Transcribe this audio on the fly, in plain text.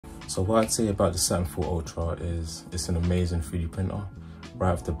So what I'd say about the Saturn 4 Ultra is it's an amazing 3D printer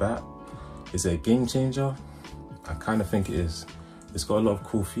right off the bat. Is it a game changer? I kind of think it is. It's got a lot of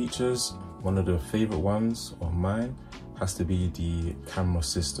cool features. One of the favorite ones of mine has to be the camera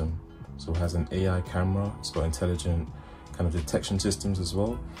system. So it has an AI camera, it's got intelligent kind of detection systems as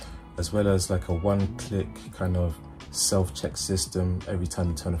well as like a one-click kind of self-check system every time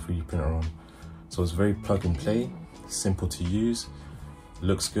you turn a 3D printer on. So it's very plug and play, simple to use,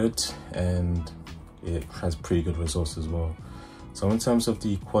 looks good, and it has pretty good results as well. So in terms of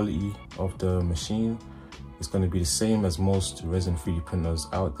the quality of the machine, it's going to be the same as most resin 3D printers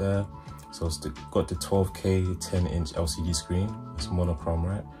out there. So it's got the 12K 10-inch LCD screen, it's monochrome,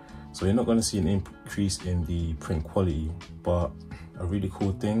 right? So you're not going to see an increase in the print quality, but a really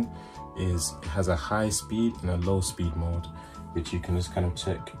cool thing is it has a high speed and a low speed mode, which you can just kind of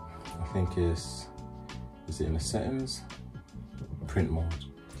check. I think is it in the settings? Print mode.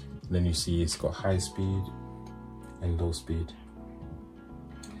 And then you see it's got high speed and low speed.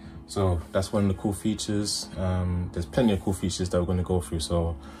 So that's one of the cool features. There's plenty of cool features that we're going to go through,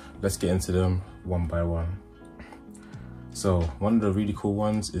 so let's get into them one by one. So one of the really cool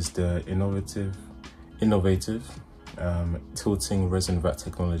ones is the innovative tilting resin vat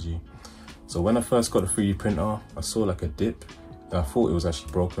technology. So when I first got a 3D printer, I saw like a dip and I thought it was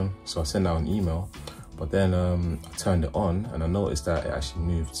actually broken. So I sent out an email, but then I turned it on and I noticed that it actually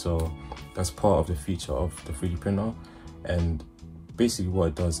moved. So that's part of the feature of the 3D printer. And basically what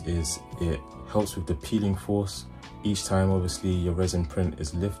it does is it helps with the peeling force. Each time obviously your resin print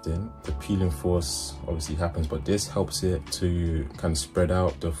is lifting, the peeling force obviously happens, but this helps it to kind of spread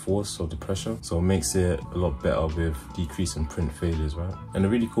out the force of the pressure, so it makes it a lot better with decreasing print failures, right? And the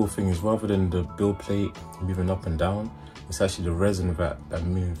really cool thing is, rather than the build plate moving up and down, it's actually the resin vat that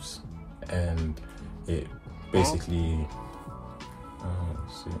moves, and it basically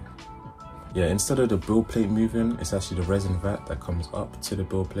let's see. Yeah, instead of the build plate moving, it's actually the resin vat that comes up to the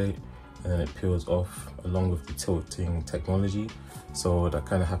build plate and then it peels off along with the tilting technology. So that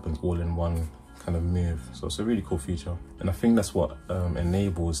kind of happens all in one kind of move. So it's a really cool feature. And I think that's what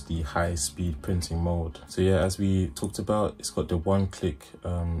enables the high speed printing mode. So yeah, as we talked about, it's got the one-click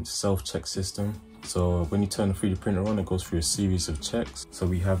self-check system. So when you turn the 3D printer on, it goes through a series of checks. So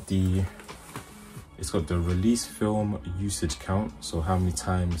we have it's got the release film usage count. So how many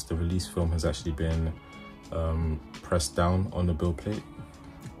times the release film has actually been pressed down on the build plate.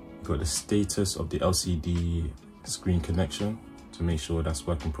 Got the status of the LCD screen connection to make sure that's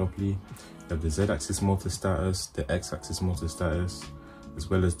working properly. You have the Z-axis motor status, the X-axis motor status, as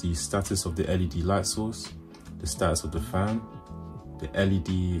well as the status of the LED light source, the status of the fan, the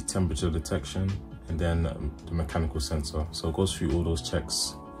LED temperature detection, and then the mechanical sensor. So it goes through all those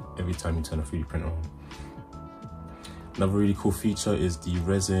checks every time you turn a 3D printer on. Another really cool feature is the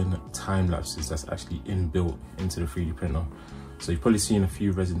resin time lapses that's actually inbuilt into the 3D printer. So you've probably seen a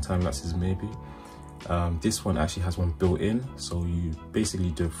few resin time lapses maybe. This one actually has one built in. So you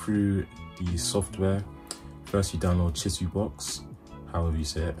basically do through the software. First you download ChituBox, however you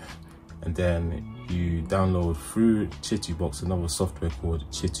say it. And then you download through ChituBox another software called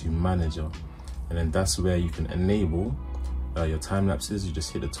Chitu Manager. And then that's where you can enable your time lapses. You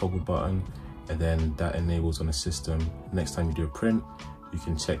just hit the toggle button and then that enables on the system. Next time you do a print, you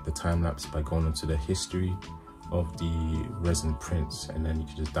can check the time lapse by going into the history of the resin prints, and then you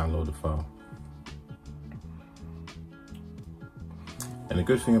can just download the file. And the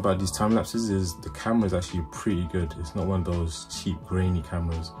good thing about these time lapses is the camera is actually pretty good. It's not one of those cheap grainy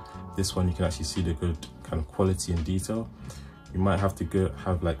cameras. This one you can actually see the good kind of quality and detail. You might have to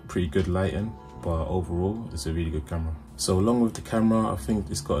have like pretty good lighting, but overall it's a really good camera. So along with the camera, I think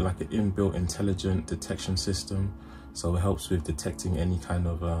it's got like an inbuilt intelligent detection system. So it helps with detecting any kind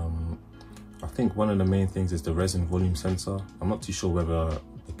of I think one of the main things is the resin volume sensor. I'm not too sure whether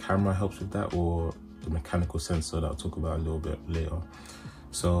the camera helps with that or the mechanical sensor that I'll talk about a little bit later.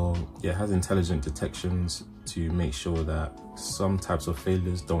 So yeah, it has intelligent detections to make sure that some types of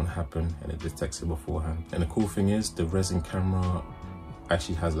failures don't happen, and it detects it beforehand. And the cool thing is the resin camera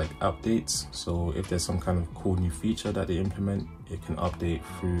actually has like updates. So if there's some kind of cool new feature that they implement, it can update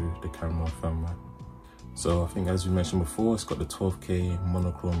through the camera firmware. So I think, as we mentioned before, it's got the 12K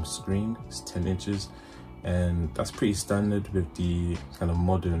monochrome screen, it's 10 inches, and that's pretty standard with the kind of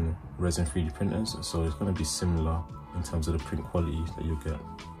modern resin 3D printers. So it's going to be similar in terms of the print quality that you'll get.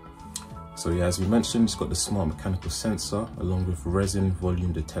 So yeah, as we mentioned, it's got the smart mechanical sensor along with resin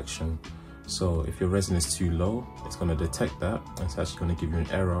volume detection. So if your resin is too low, it's going to detect that, and it's actually going to give you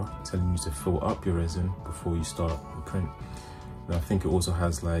an error telling you to fill up your resin before you start the print. And I think it also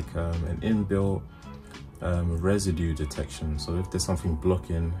has like an inbuilt residue detection. So if there's something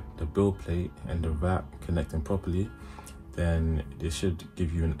blocking the build plate and the vat connecting properly, then it should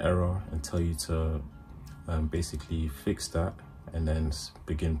give you an error and tell you to basically fix that and then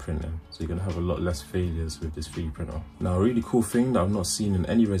begin printing. So you're gonna have a lot less failures with this 3D printer. Now, a really cool thing that I've not seen in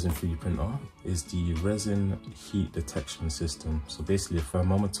any resin 3D printer is the resin heat detection system. So basically a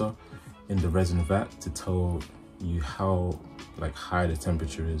thermometer in the resin vat to tell you how high the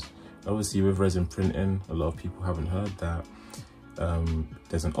temperature is. Obviously with resin printing, a lot of people haven't heard that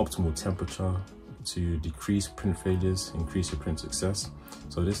there's an optimal temperature to decrease print failures, increase your print success.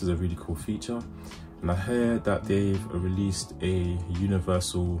 So this is a really cool feature. And I heard that they've released a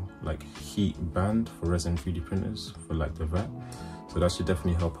universal heat band for resin 3D printers for the vat. So that should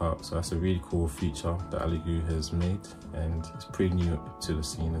definitely help out. So that's a really cool feature that Elegoo has made, and it's pretty new to the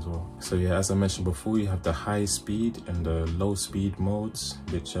scene as well. So yeah, as I mentioned before, you have the high speed and the low speed modes,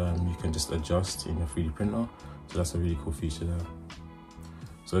 which you can just adjust in your 3D printer. So that's a really cool feature there.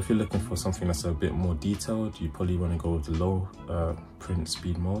 So if you're looking for something that's a bit more detailed, you probably want to go with the low print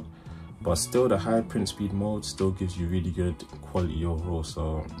speed mode. But still, the high print speed mode still gives you really good quality overall,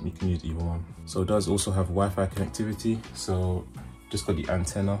 so you can use either one. So it does also have Wi-Fi connectivity. So just got the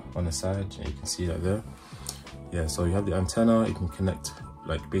antenna on the side, and you can see that there. Yeah, so you have the antenna, you can connect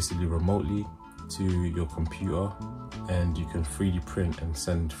basically remotely to your computer, and you can 3D print and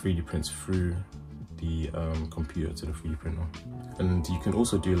send 3D prints through the computer to the 3D printer. And you can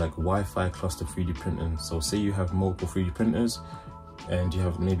also do Wi-Fi cluster 3D printing. So say you have multiple 3D printers and you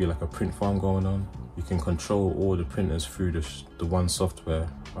have maybe a print farm going on, you can control all the printers through the one software.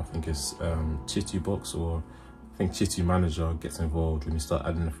 I think it's Chitubox, or I think Chitu Manager gets involved when you start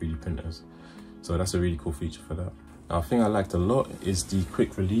adding the 3D printers. So that's a really cool feature for that. Now, a thing I liked a lot is the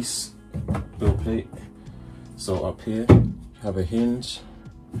quick release build plate. So up here, you have a hinge.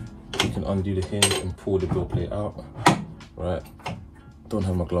 You can undo the hinge and pull the build plate out, right? Don't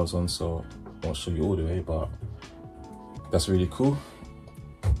have my gloves on, so I won't show you all the way, but that's really cool.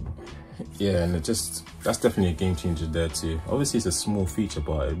 Yeah, and that's definitely a game changer there too. Obviously it's a small feature,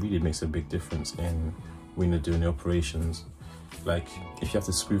 but it really makes a big difference in when you're doing the operations. If you have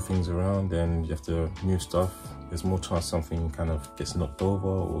to screw things around, then you have to move stuff, there's more chance something kind of gets knocked over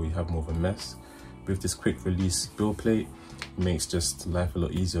or you have more of a mess. With this quick release build plate, it makes just life a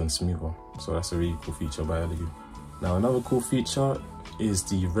lot easier and smoother. So that's a really cool feature by Elegoo. Now, another cool feature is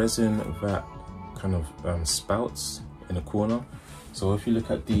the resin vat kind of spouts in the corner. So if you look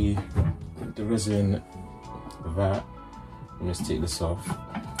at the resin vat, let me just take this off.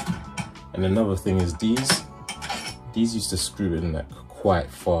 And another thing is these used to screw in quite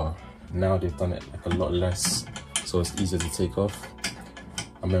far. Now they've done it a lot less, so it's easier to take off.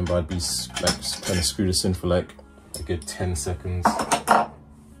 I remember I'd be trying to screw this in for a good 10 seconds.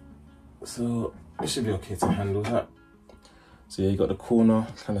 So it should be okay to handle that. So yeah, you got the corner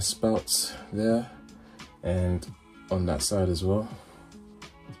kind of spouts there, and on that side as well.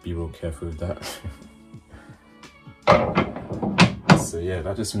 Be real careful with that. So yeah,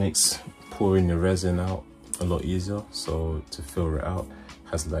 that just makes pouring your resin out a lot easier. So to filter it out,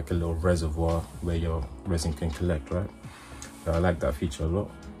 has a little reservoir where your resin can collect, right? I like that feature a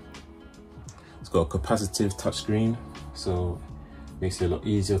lot. It's got a capacitive touchscreen, so makes it a lot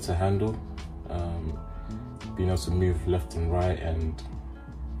easier to handle. Being able to move left and right and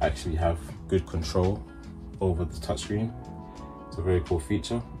actually have good control over the touchscreen. It's a very cool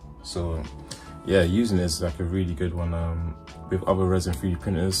feature. So yeah, using it is a really good one. With other resin 3D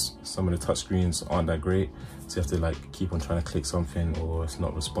printers, some of the touchscreens aren't that great, so you have to keep on trying to click something or it's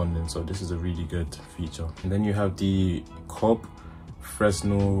not responding. So this is a really good feature. And then you have the Cobb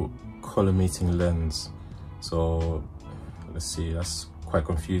Fresnel collimating lens. So let's see, that's quite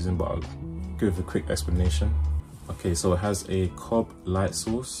confusing, but I'll give a quick explanation. Okay, so it has a Cobb light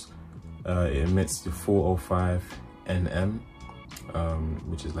source. It emits the 405 nm,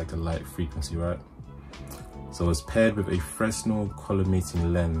 which is the light frequency, right? So it's paired with a Fresnel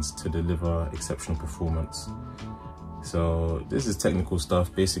collimating lens to deliver exceptional performance. So this is technical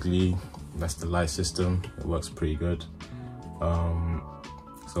stuff. Basically, that's the light system. It works pretty good.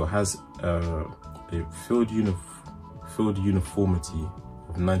 So it has a field uniformity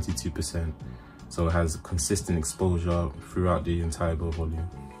of 92%. So it has consistent exposure throughout the entire build volume.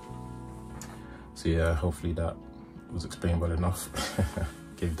 So yeah, hopefully that was explained well enough.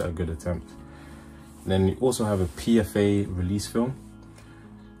 Gave that a good attempt. And then you also have a PFA release film.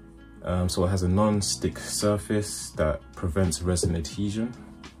 So it has a non-stick surface that prevents resin adhesion.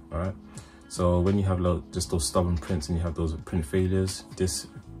 Alright. So when you have just those stubborn prints and you have those print failures, this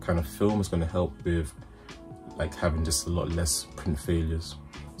kind of film is going to help with having just a lot less print failures.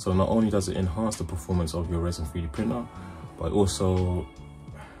 So not only does it enhance the performance of your resin 3D printer, but it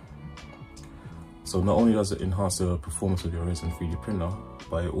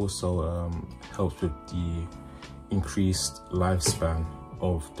also helps with the increased lifespan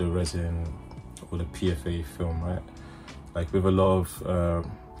of the resin or the PFA film, right? Like with a lot of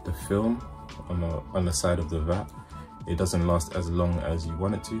the film on the side of the vat, it doesn't last as long as you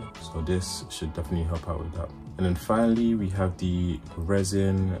want it to, so this should definitely help out with that. And then finally we have the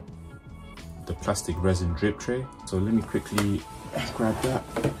plastic resin drip tray. So let me quickly grab that.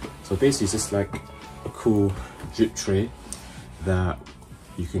 So basically it's just like a cool drip tray that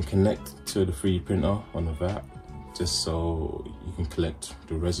you can connect to the 3D printer on the vat, just so you can collect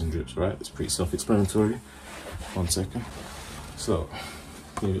the resin drips, right? It's pretty self-explanatory. One second. So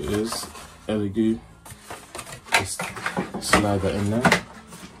here it is, Elegoo. Just slide that in there,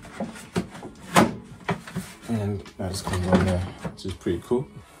 and that just comes on there, which is pretty cool.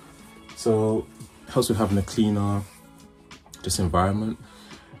 So it helps with having a cleaner just environment,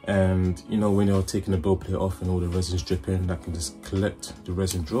 and you know, when you're taking the build plate off and all the resin's dripping, that can just collect the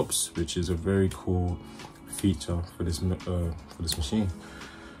resin drops, which is a very cool feature for this machine.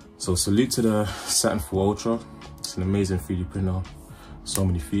 So salute to the Saturn 4 Ultra. It's an amazing 3D printer, so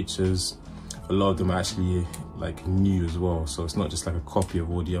many features. A lot of them are actually like new as well, so it's not just like a copy of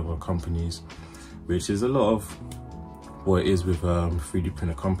all the other companies, which is a lot of what it is with 3D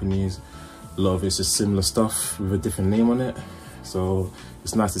printer companies. A lot of it's just similar stuff with a different name on it, so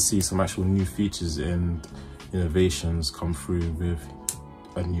it's nice to see some actual new features and innovations come through with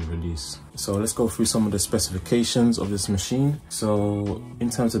a new release. So let's go through some of the specifications of this machine. So in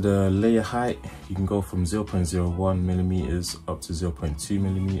terms of the layer height, you can go from 0.01 millimeters up to 0.2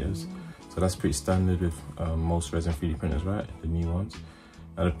 millimeters. So that's pretty standard with most resin 3D printers, right? The new ones.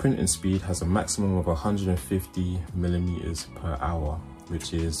 Now the printing speed has a maximum of 150 millimeters per hour,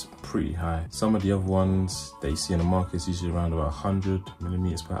 which is pretty high. Some of the other ones that you see in the market is usually around about 100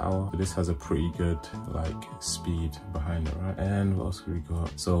 millimeters per hour. But this has a pretty good like speed behind it, right? And what else have we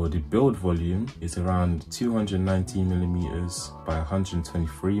got? So the build volume is around 219 millimeters by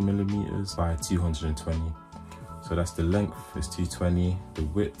 123 millimeters by 220. So that's the length is 220, the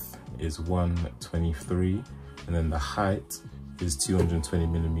width is 123, and then the height is 220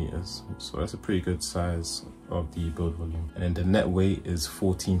 millimeters. So that's a pretty good size of the build volume. And then the net weight is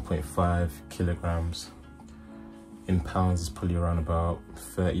 14.5 kilograms. In pounds, it's probably around about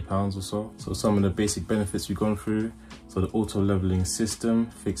 30 pounds or so. So some of the basic benefits we've gone through. So the auto leveling system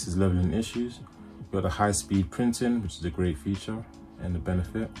fixes leveling issues. You've got the high speed printing, which is a great feature and a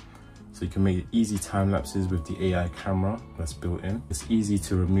benefit. So you can make easy time lapses with the AI camera that's built in. It's easy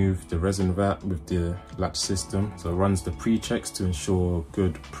to remove the resin vat with the latch system. So it runs the pre-checks to ensure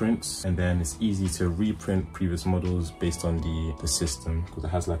good prints. And then it's easy to reprint previous models based on the system, because it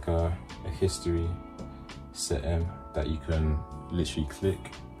has like a history setting that you can literally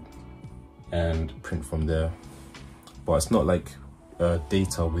click and print from there. But it's not like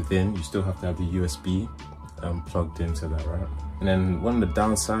data within. You still have to have the USB plugged into that, right? And then one of the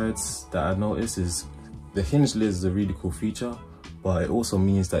downsides that I noticed is the hinge lid is a really cool feature, but it also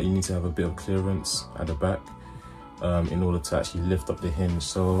means that you need to have a bit of clearance at the back in order to actually lift up the hinge.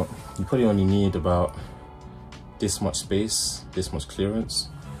 So you probably only need about this much space, this much clearance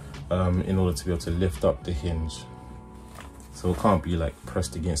in order to be able to lift up the hinge. So it can't be like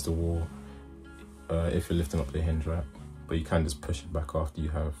pressed against the wall if you're lifting up the hinge, right? But you can just push it back after you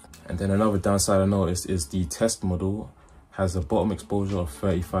have. And then another downside I noticed is the test model has a bottom exposure of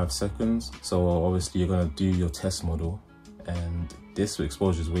 35 seconds. So obviously you're gonna do your test model and this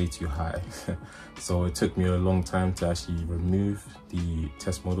exposure is way too high. So it took me a long time to actually remove the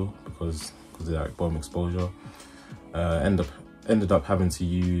test model because of that bottom exposure. Ended up having to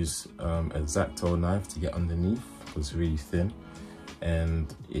use a X-Acto knife to get underneath. It was really thin,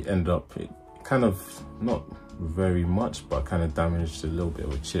 and it kind of, not very much, but kind of damaged a little bit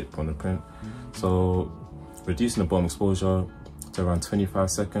of a chip on the print. So reducing the bottom exposure to around 25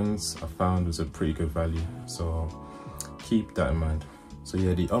 seconds I found was a pretty good value, so keep that in mind. So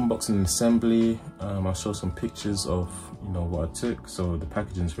yeah, the unboxing and assembly, I'll show some pictures of what I took. So the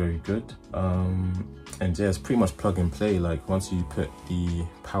packaging is very good, and yeah, it's pretty much plug and play. Like once you put the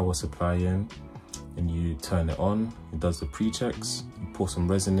power supply in and you turn it on, it does the pre-checks, you pour some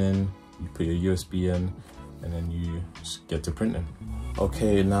resin in, you put your USB in, and then you just get to printing.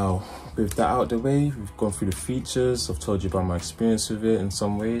 Okay, now with that out of the way, we've gone through the features, I've told you about my experience with it in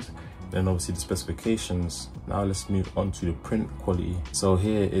some ways, then obviously the specifications. Now let's move on to the print quality. So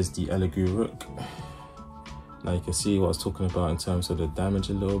here is the Elegoo Rook. Now you can see what I was talking about in terms of the damage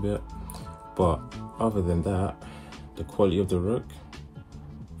a little bit, but other than that, the quality of the Rook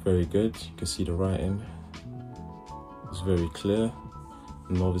very good. You can see the writing, it's very clear.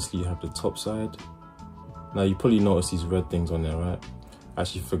 And obviously you have the top side. Now you probably notice these red things on there, right? I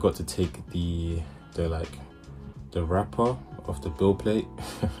actually forgot to take the wrapper off the build plate.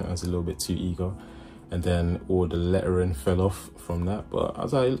 I was a little bit too eager, and then all the lettering fell off from that, but I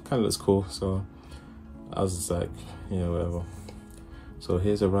was like, it kind of looks cool, so I was just like, yeah, whatever. So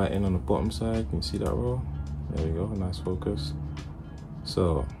here's the writing on the bottom side. Can you see that roll? There we go, nice focus.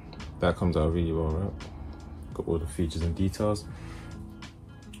 So that comes out really well, right? Got all the features and details.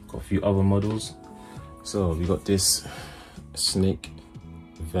 Got a few other models. So we got this snake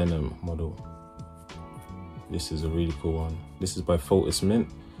venom model. This is a really cool one. This is by Photis Mint.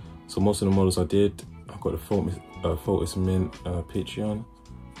 So most of the models I did, I got a Photis Mint Patreon,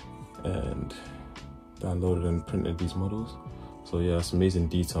 and downloaded and printed these models. So yeah, it's amazing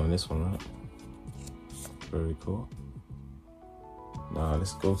detail in this one, right? Very cool. Now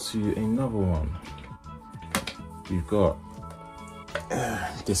let's go to another one. We've got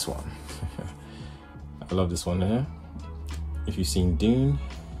this one. I love this one here. If you've seen Dune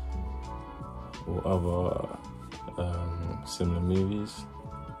or other similar movies,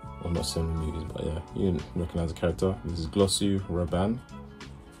 well, not similar movies, but yeah, you recognize the character. This is Glossu Raban.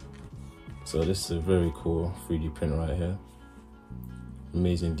 So this is a very cool 3D print right here.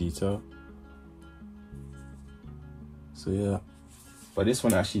 Amazing detail. So yeah, but this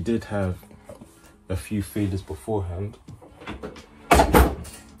one actually did have a few failures beforehand.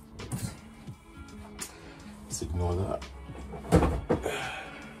 Let's ignore that.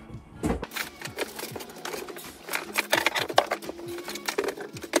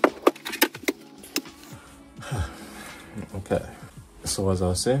 Okay, so as I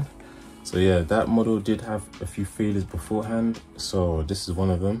was saying, so yeah, that model did have a few failures beforehand, so this is one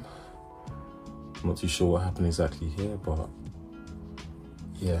of them. I'm not too sure what happened exactly here, but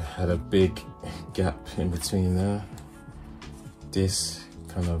yeah, had a big gap in between there. This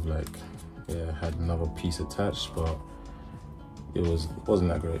kind of like, yeah, had another piece attached, but it wasn't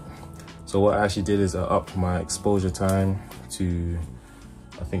that great. So what I actually did is I upped my exposure time to,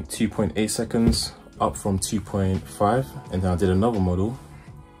 I think, 2.8 seconds, up from 2.5, and then I did another model.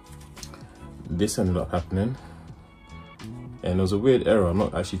 This ended up happening, and it was a weird error. I'm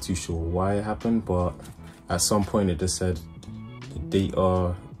not actually too sure why it happened, but at some point it just said the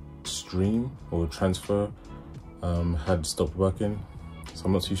data stream or transfer had stopped working. So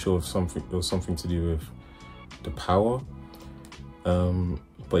I'm not too sure if it was something to do with the power.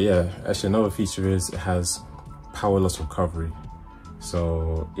 But yeah, actually another feature is it has power loss recovery.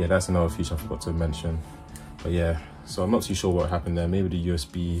 So yeah, that's another feature I forgot to mention. But yeah, so I'm not too sure what happened there. Maybe the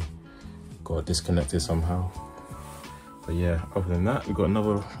USB got disconnected somehow. But yeah, other than that, we got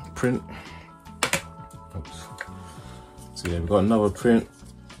another print. Oops. So yeah, we got another print.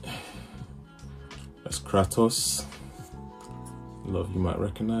 That's Kratos. A lot of you might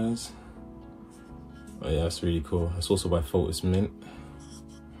recognize. Oh yeah, that's really cool. It's also by Photis Mint.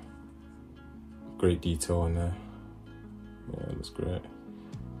 Great detail on there. Yeah, it looks great.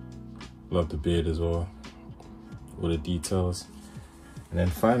 Love the beard as well. All the details. And then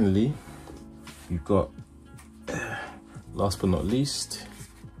finally, you've got, last but not least,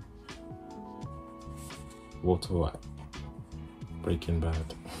 Walter White, Breaking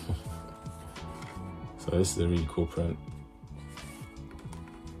Bad. So this is a really cool print.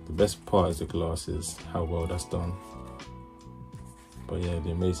 The best part is the glasses, how well that's done. But yeah,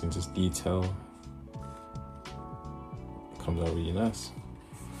 the amazing just detail. It comes out really nice.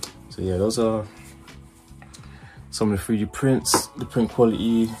 So yeah, those are some of the 3D prints. The print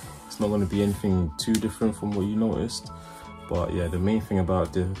quality, it's not going to be anything too different from what you noticed. But yeah, the main thing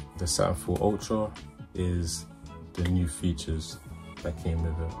about the Saturn 4 Ultra is the new features that came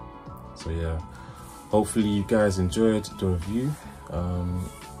with it. So yeah, hopefully you guys enjoyed the review.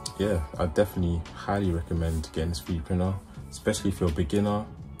 Yeah, I definitely highly recommend getting this 3D printer, especially if you're a beginner,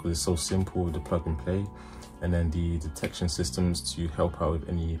 because it's so simple with the plug and play, and then the detection systems to help out with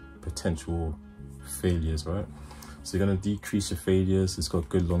any potential failures, right? So you're gonna decrease your failures. It's got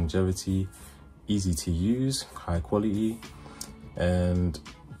good longevity, easy to use, high quality, and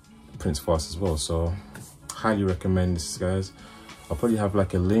prints fast as well. So highly recommend this, guys. I'll probably have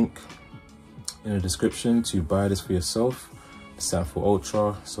like a link in the description to buy this for yourself, the Saturn 4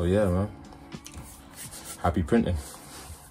 Ultra. So yeah, man, happy printing.